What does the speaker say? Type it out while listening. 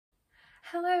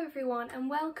Hello everyone and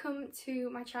welcome to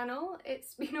my channel.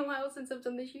 It's been a while since I've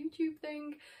done this YouTube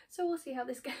thing, so we'll see how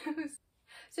this goes.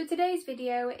 So today's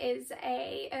video is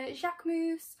a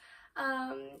Jacquemus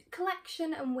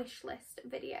collection and wish list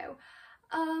video.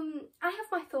 I have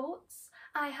my thoughts.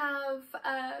 I have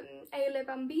a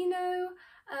Bambino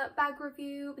bag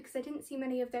review because I didn't see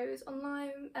many of those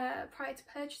online prior to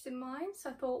purchasing mine, so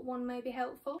I thought one may be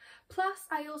helpful. Plus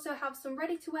I also have some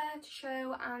ready to wear to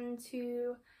show and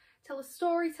to tell a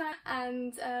story time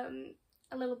and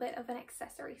a little bit of an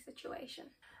accessory situation.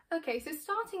 Okay, so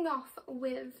starting off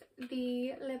with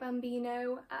the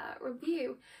Bambino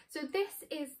review. So this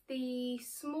is the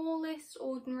smallest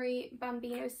ordinary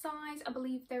Bambino size. I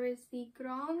believe there is the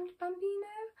Grand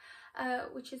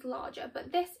Bambino, which is larger,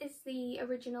 but this is the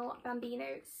original Bambino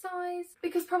size,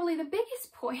 because probably the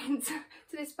biggest point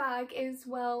to this bag is,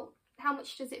 well, how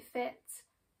much does it fit?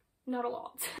 Not a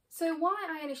lot. So why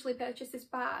I initially purchased this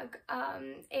bag,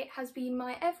 it has been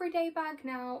my everyday bag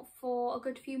now for a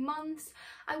good few months.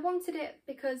 I wanted it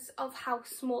because of how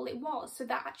small it was, so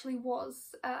that actually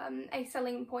was a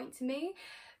selling point to me,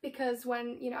 because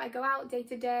when, you know, I go out day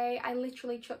to day, I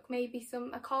literally chuck maybe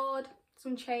a card,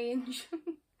 some change,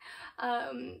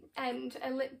 and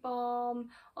a lip balm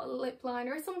or lip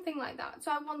liner or something like that.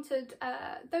 So I wanted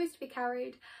those to be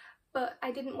carried, but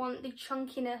I didn't want the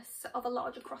chunkiness of a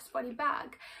larger crossbody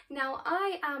bag. Now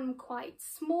I am quite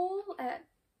small, I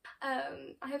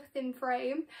have a thin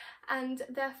frame, and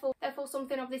therefore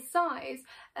something of this size,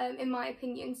 in my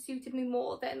opinion, suited me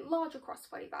more than larger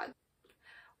crossbody bags.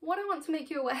 What I want to make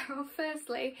you aware of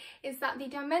firstly is that the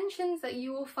dimensions that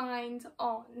you will find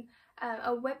on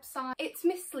a website, it's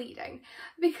misleading,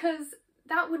 because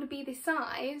that would be the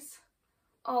size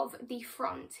of the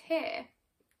front here.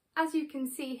 As you can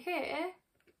see here,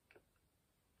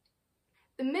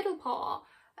 the middle part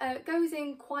goes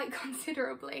in quite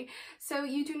considerably, so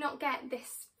you do not get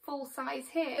this full size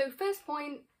here. So first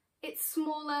point, it's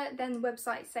smaller than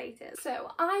websites say it is.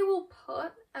 So I will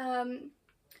put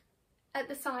at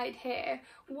the side here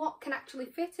what can actually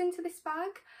fit into this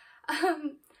bag.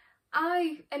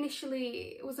 I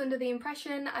initially was under the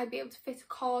impression I'd be able to fit a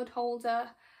card holder,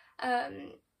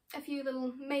 a few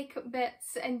little makeup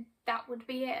bits, and that would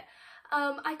be it.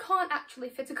 I can't actually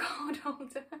fit a card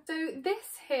holder. So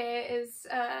this here is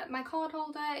my card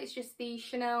holder. It's just the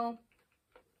Chanel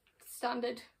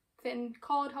standard thin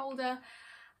card holder,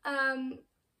 and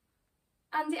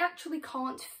it actually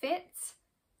can't fit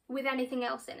with anything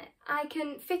else in it. I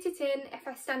can fit it in if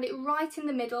I stand it right in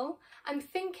the middle. I'm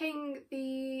thinking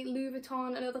the Louis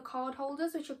Vuitton and other card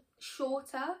holders, which are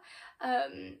shorter,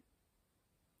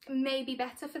 may be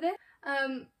better for this,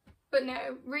 but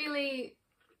no, really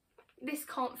this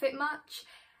can't fit much.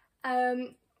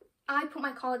 I put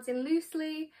my cards in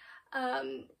loosely.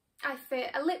 I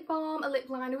fit a lip balm, a lip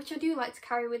liner, which I do like to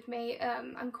carry with me.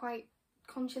 I'm quite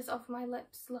conscious of my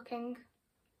lips looking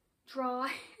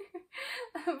dry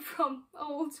from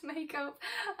old makeup,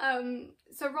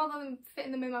 so rather than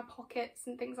fitting them in my pockets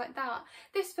and things like that,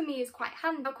 this for me is quite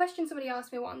handy. A question somebody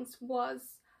asked me once was,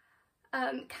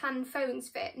 can phones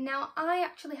fit? Now I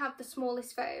actually have the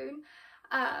smallest phone.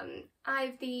 I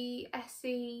have the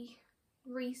SE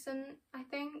recent, I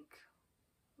think,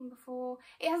 before.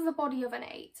 It has the body of an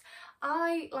 8.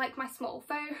 I like my small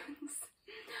phones.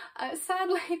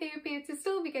 Sadly they appear to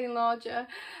still be getting larger,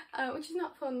 which is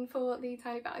not fun for the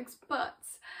tiny bags, but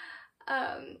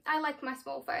I like my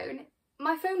small phone.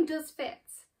 My phone does fit.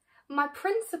 My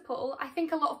principle, I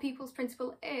think a lot of people's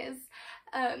principle is,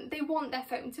 they want their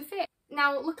phone to fit.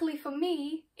 Now, luckily for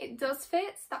me, it does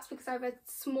fit. That's because I have a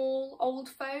small, old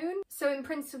phone. So in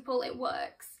principle, it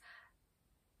works.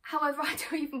 However, I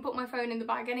don't even put my phone in the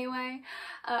bag anyway.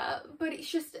 But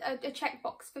it's just a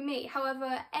checkbox for me.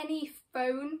 However, any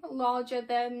phone larger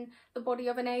than the body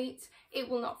of an 8, it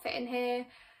will not fit in here.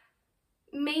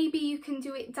 Maybe you can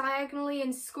do it diagonally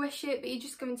and squish it, but you're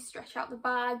just going to stretch out the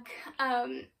bag.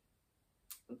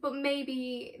 But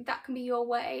maybe that can be your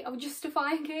way of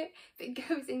justifying it if it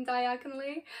goes in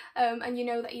diagonally, and you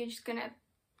know that you're just gonna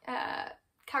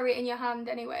carry it in your hand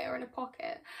anyway or in a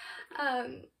pocket.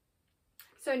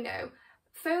 So no,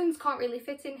 phones can't really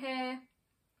fit in here.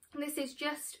 This is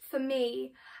just for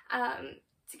me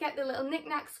to get the little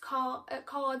knickknacks,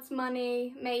 cards,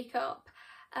 money, makeup,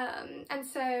 and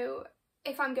so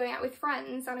if I'm going out with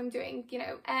friends and I'm doing, you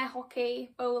know, air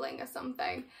hockey, bowling or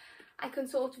something, I can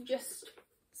sort of just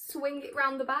swing it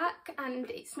round the back and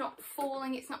it's not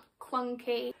falling, it's not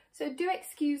clunky. So do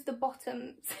excuse the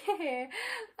bottoms here.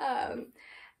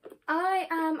 I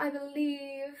am, I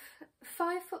believe,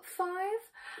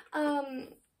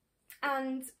 5'5".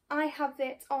 and I have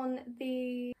it on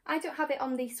the, I don't have it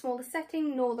on the smallest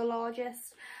setting nor the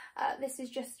largest. This is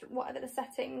just whatever the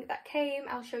setting that came.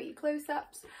 I'll show you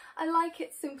close-ups. I like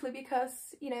it simply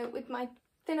because, you know, with my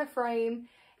thinner frame,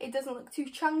 it doesn't look too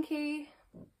chunky.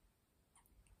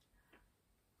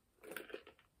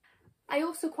 I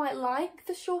also quite like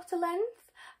the shorter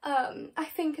length. I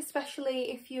think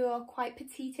especially if you're quite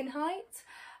petite in height,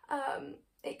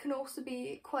 it can also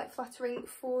be quite flattering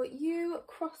for you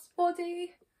crossbody.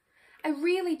 I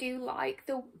really do like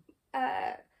the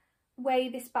way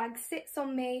this bag sits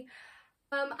on me.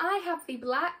 I have the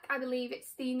black, I believe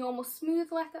it's the normal smooth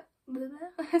leather,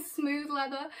 smooth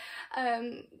leather.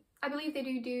 I believe they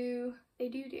do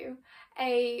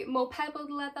a more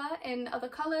pebbled leather in other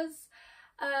colours.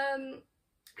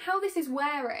 How this is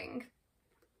wearing,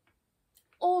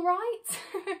 all right.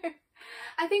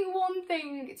 I think one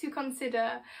thing to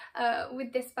consider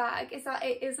with this bag is that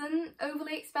it isn't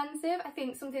overly expensive. I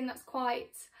think something that's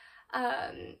quite,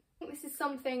 this is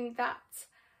something that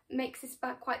makes this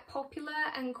bag quite popular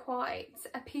and quite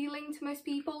appealing to most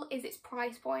people is its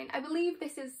price point. I believe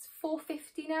this is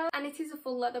 $4.50 now, and it is a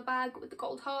full leather bag with the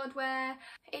gold hardware.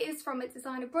 It is from a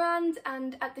designer brand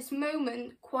and at this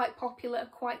moment quite popular,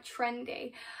 quite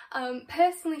trendy.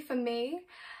 Personally for me,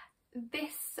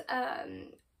 this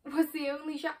was the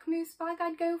only Jacquemus bag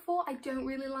I'd go for. I don't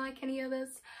really like any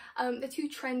others. They're too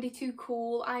trendy, too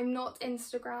cool. I'm not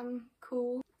Instagram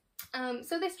cool.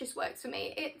 So this just works for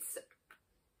me. It's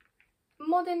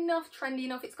modern enough, trendy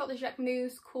enough. It's got the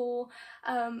Jacquemus cool,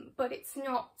 but it's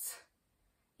not,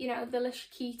 you know, the Le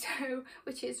Chiquito,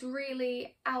 which is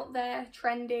really out there,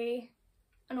 trendy,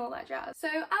 and all that jazz. So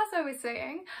as I was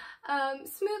saying,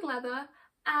 smooth leather,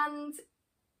 and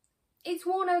it's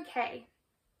worn okay.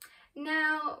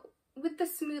 Now, with the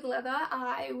smooth leather,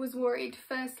 I was worried,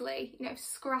 firstly, you know,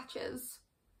 scratches.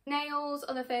 Nails,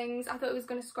 other things, I thought it was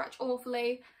going to scratch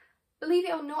awfully. Believe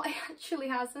it or not, it actually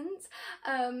hasn't.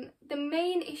 The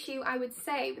main issue I would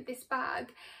say with this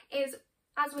bag is,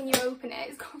 as when you open it,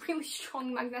 it's got really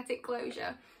strong magnetic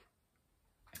closure.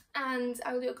 And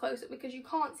I will do a close-up because you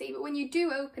can't see, but when you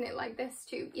do open it like this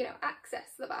to, you know,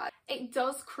 access the bag, it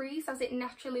does crease as it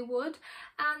naturally would,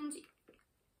 and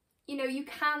you know, you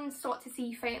can start to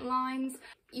see faint lines.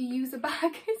 You use a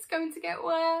bag, it's going to get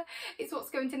wear, it's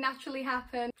what's going to naturally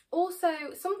happen.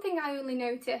 Also, something I only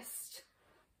noticed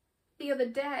the other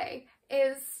day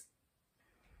is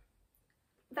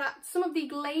that some of the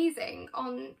glazing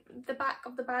on the back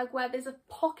of the bag where there's a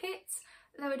pocket,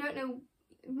 though I don't know,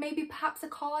 maybe perhaps a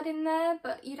card in there,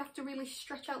 but you'd have to really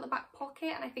stretch out the back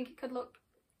pocket and I think it could look,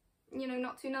 you know,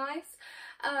 not too nice.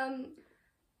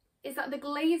 Is that the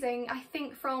glazing, I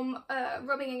think from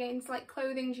rubbing against like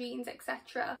clothing, jeans,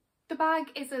 etc. The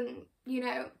bag isn't, you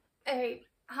know, a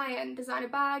high-end designer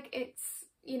bag. It's,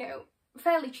 you know,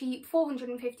 fairly cheap,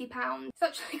 £450. It's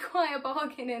actually quite a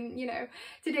bargain in, you know,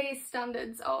 today's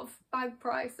standards of bag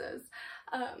prices.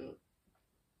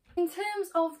 In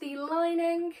terms of the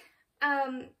lining,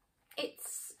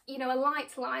 it's, you know, a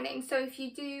light lining, so if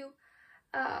you do,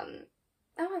 oh,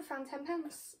 I found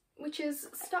 £10, which is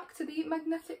stuck to the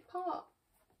magnetic part.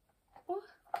 What?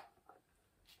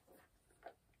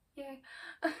 Yay.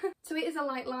 So it is a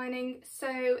light lining, so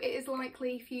it is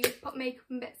likely if you put makeup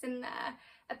and bits in there,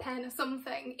 a pen or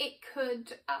something, it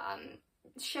could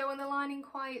show on the lining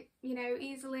quite, you know,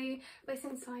 easily, but it's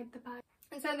inside the bag.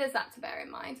 And so there's that to bear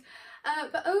in mind.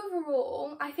 But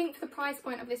overall, I think for the price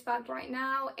point of this bag right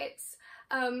now, it's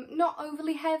not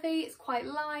overly heavy, it's quite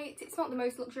light, it's not the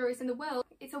most luxurious in the world.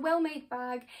 It's a well-made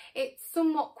bag, it's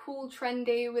somewhat cool,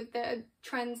 trendy with the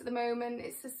trends at the moment,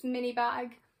 it's this mini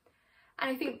bag. And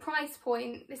I think price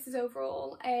point, this is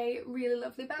overall a really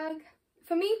lovely bag.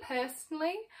 For me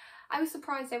personally, I was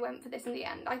surprised I went for this in the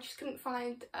end. I just couldn't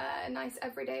find a nice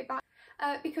everyday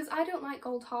bag because I don't like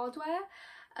gold hardware.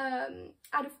 I'd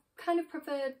have kind of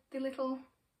preferred the little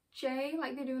J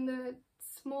like they do in the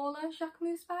smaller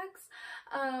Jacquemus bags.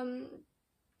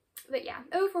 But yeah,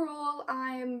 overall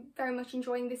I'm very much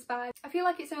enjoying this bag. I feel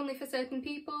like it's only for certain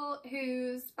people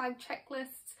whose bag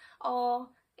checklists are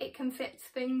it can fit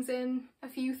things in, a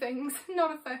few things,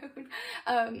 not a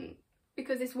phone,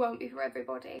 because this won't be for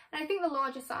everybody. And I think the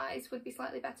larger size would be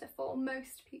slightly better for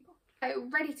most people. So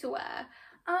ready to wear.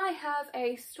 I have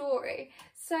a story.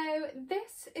 So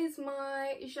this is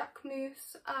my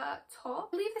Jacquemus top.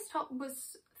 I believe this top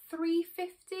was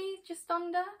 $3.50, just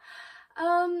under.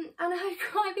 And I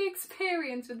had quite the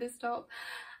experience with this top.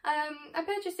 I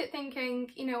purchased it thinking,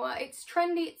 you know what, it's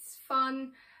trendy, it's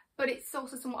fun, but it's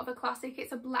also somewhat of a classic.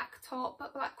 It's a black top, a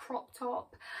black crop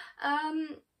top.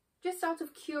 Just out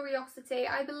of curiosity,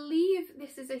 I believe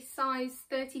this is a size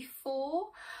 34.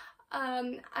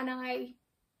 and I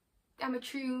am a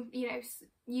true, you know,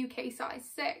 UK size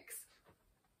 6,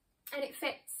 and it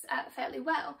fits fairly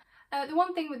well. The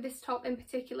one thing with this top in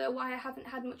particular, why I haven't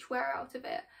had much wear out of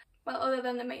it, well, other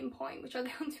than the main point, which I'll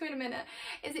get onto in a minute,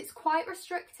 is it's quite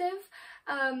restrictive.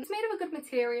 It's made of a good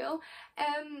material.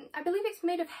 I believe it's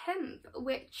made of hemp,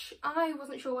 which I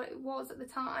wasn't sure what it was at the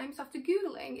time, so after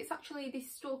Googling, it's actually the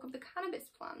stalk of the cannabis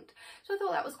plant. So I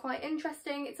thought that was quite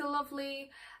interesting. It's a lovely,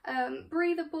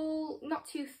 breathable, not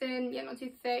too thin, yeah, not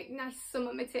too thick, nice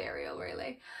summer material,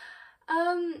 really.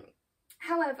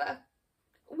 However,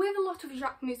 with a lot of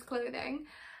Jacquemus clothing,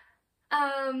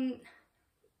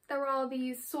 there are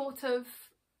these sort of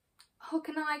hook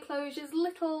and eye closures,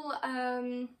 little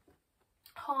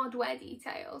hardware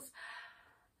details.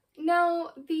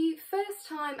 Now, the first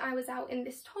time I was out in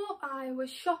this top, I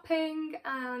was shopping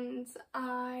and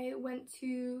I went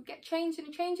to get changed in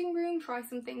a changing room, try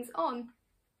some things on.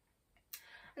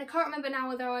 And I can't remember now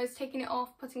whether I was taking it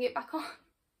off, putting it back on.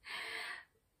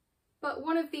 But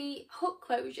one of the hook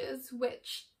closures,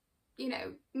 which, you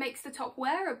know, makes the top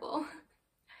wearable,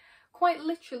 quite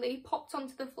literally popped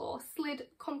onto the floor, slid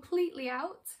completely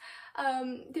out,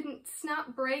 didn't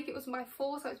snap, break, it wasn't by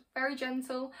force, so it was very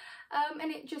gentle,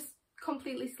 and it just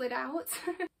completely slid out.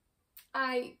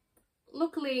 I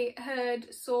luckily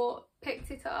heard, saw,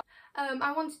 picked it up.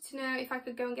 I wanted to know if I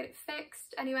could go and get it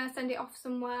fixed anywhere, send it off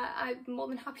somewhere. I'm more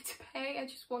than happy to pay, I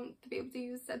just want to be able to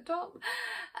use said top.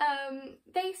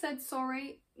 They said,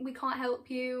 sorry, we can't help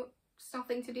you, it's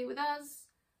nothing to do with us,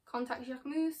 contact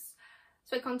Jacquemus.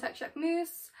 So I contacted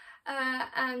Jacquemus,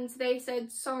 and they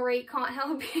said, sorry, can't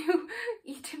help you,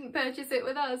 you didn't purchase it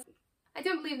with us. I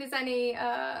don't believe there's any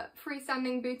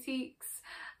freestanding boutiques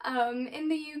in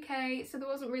the UK, so there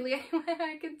wasn't really anywhere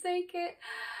I could take it.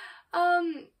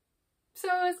 So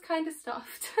I was kind of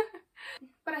stuffed.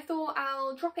 But I thought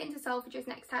I'll drop it into Selfridges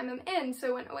next time I'm in, so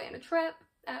I went away on a trip.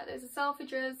 There's a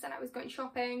Selfridges and I was going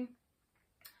shopping,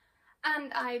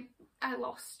 and I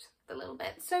lost a little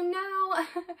bit. So now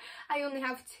I only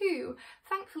have 2.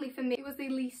 Thankfully for me, it was the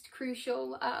least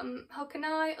crucial hook and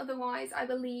eye, otherwise I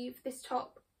believe this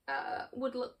top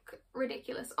would look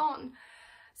ridiculous on.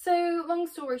 So long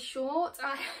story short,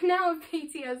 I now have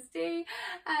PTSD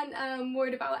and I'm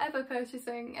worried about ever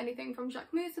purchasing anything from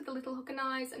Jacquemus with the little hook and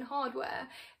eyes and hardware,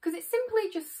 because it simply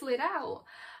just slid out.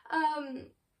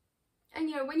 And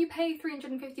you know, when you pay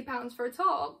 £350 for a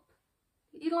top,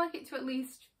 you'd like it to at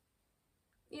least,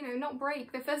 you know, not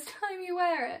break the first time you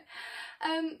wear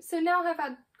it. So now I've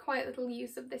had quite little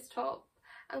use of this top.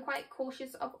 I'm quite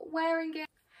cautious of wearing it.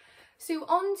 So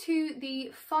on to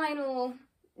the final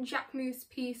Jacquemus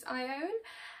piece I own.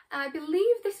 I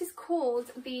believe this is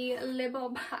called the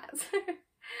Bob hat.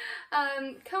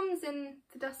 Comes in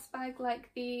the dust bag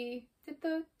like the, did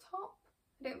the top?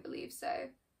 I don't believe so.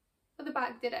 But the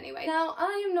bag did anyway. Now,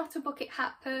 I am not a bucket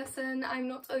hat person, I'm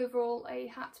not overall a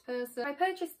hat person. I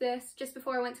purchased this just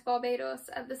before I went to Barbados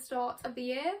at the start of the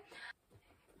year.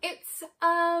 It's,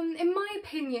 in my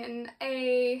opinion,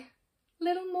 a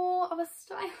little more of a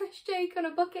stylish take on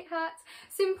a bucket hat,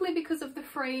 simply because of the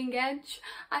fraying edge.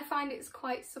 I find it's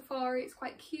quite safari, it's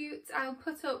quite cute. I'll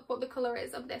put up what the colour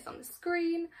is of this on the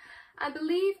screen. I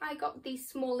believe I got the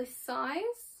smallest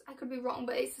size, I could be wrong,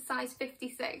 but it's a size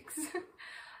 56.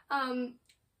 I'm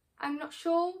not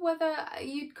sure whether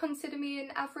you'd consider me an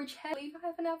average head. I believe I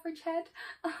have an average head.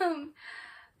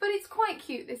 But it's quite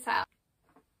cute, this hat.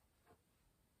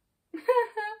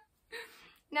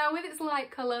 Now with its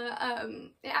light colour,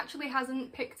 it actually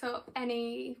hasn't picked up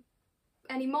any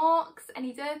marks,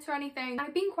 any dirt or anything.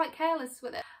 I've been quite careless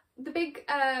with it. The big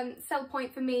sell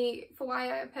point for me, for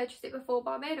why I purchased it before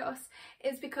Barbados,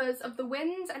 is because of the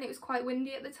wind, and it was quite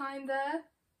windy at the time there.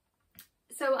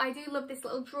 So I do love this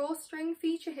little drawstring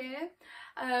feature here,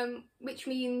 which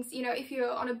means, you know, if you're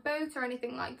on a boat or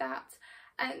anything like that,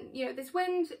 and, you know, there's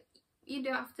wind, you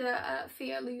don't have to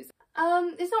fear losing.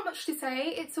 There's not much to say.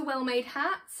 It's a well-made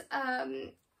hat.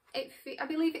 I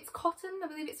believe it's cotton. I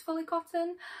believe it's fully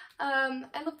cotton.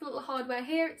 I love the little hardware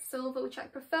here. It's silver, which I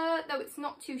prefer, though it's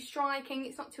not too striking.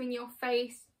 It's not too in your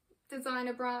face,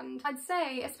 designer brand. I'd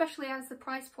say, especially as the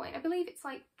price point, I believe it's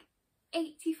like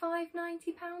 £85–90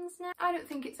 now. I don't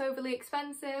think it's overly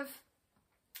expensive.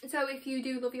 So if you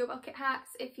do love your bucket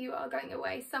hats, if you are going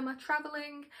away summer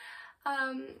travelling,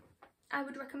 I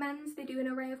would recommend. They do an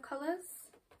array of colours,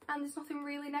 and there's nothing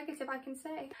really negative I can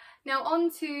say. Now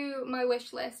on to my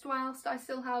wish list. Whilst I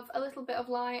still have a little bit of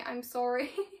light, I'm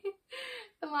sorry.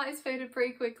 The light has faded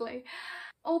pretty quickly.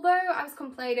 Although I was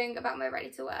complaining about my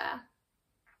ready to wear,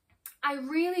 I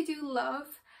really do love,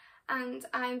 and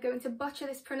I'm going to butcher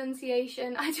this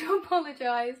pronunciation, I do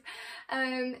apologise,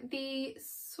 the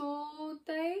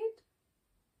sordade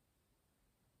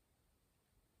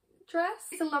dress.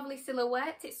 It's a lovely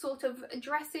silhouette. It's sort of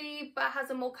dressy but has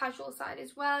a more casual side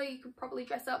as well. You could probably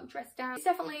dress up, dress down. It's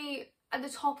definitely at the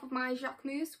top of my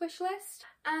Jacquemus wish list.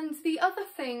 And the other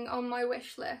thing on my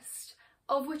wish list,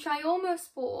 of which I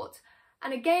almost bought,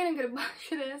 and again I'm going to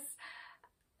butcher this,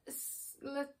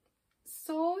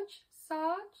 Sarge?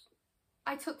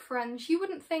 I took French. You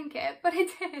wouldn't think it, but I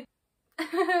did.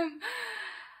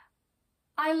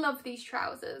 I love these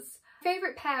trousers.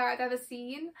 Favourite pair I've ever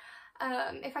seen.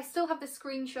 If I still have the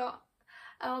screenshot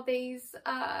of these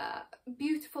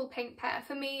beautiful pink pair.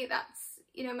 For me, that's,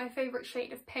 you know, my favourite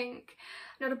shade of pink.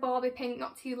 Not a Barbie pink,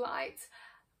 not too light.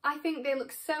 I think they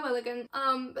look so elegant,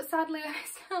 but sadly I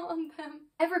missed out on them.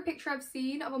 Every picture I've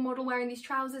seen of a model wearing these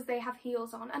trousers, they have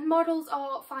heels on, and models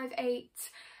are 5'8",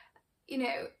 you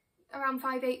know, around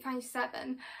 5'8",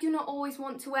 5'7". Do not always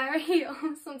want to wear a heel.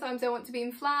 Sometimes I want to be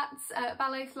in flats,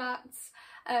 ballet flats,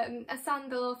 a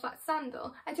sandal or flat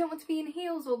sandal. I don't want to be in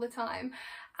heels all the time,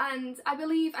 and I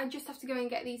believe I just have to go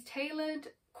and get these tailored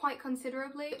quite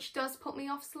considerably, which does put me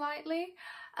off slightly.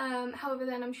 However,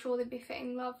 then I'm sure they'd be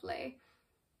fitting lovely.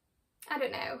 I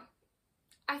don't know.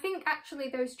 I think actually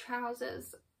those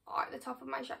trousers are at the top of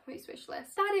my Jacquemus wish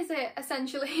list. That is it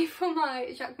essentially for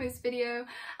my Jacquemus video.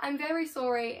 I'm very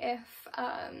sorry if,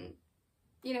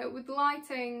 you know, with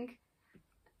lighting,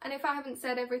 and if I haven't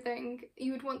said everything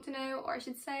you would want to know, or I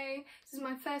should say, this is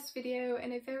my first video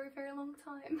in a very, very long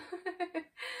time.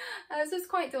 So it's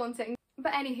quite daunting.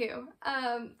 But anywho,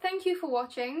 thank you for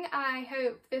watching. I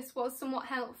hope this was somewhat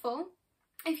helpful.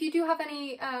 If you do have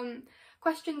any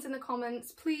questions in the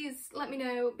comments, please let me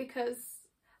know, because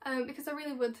I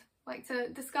really would like to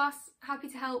discuss. Happy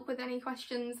to help with any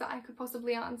questions that I could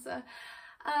possibly answer.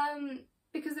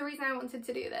 Because the reason I wanted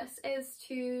to do this is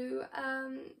to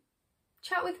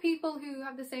chat with people who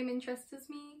have the same interests as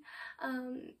me.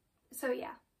 So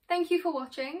yeah, thank you for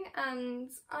watching, and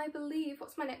I believe,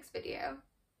 what's my next video?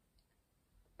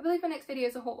 I believe my next video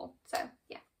is a haul, so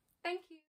yeah, thank you.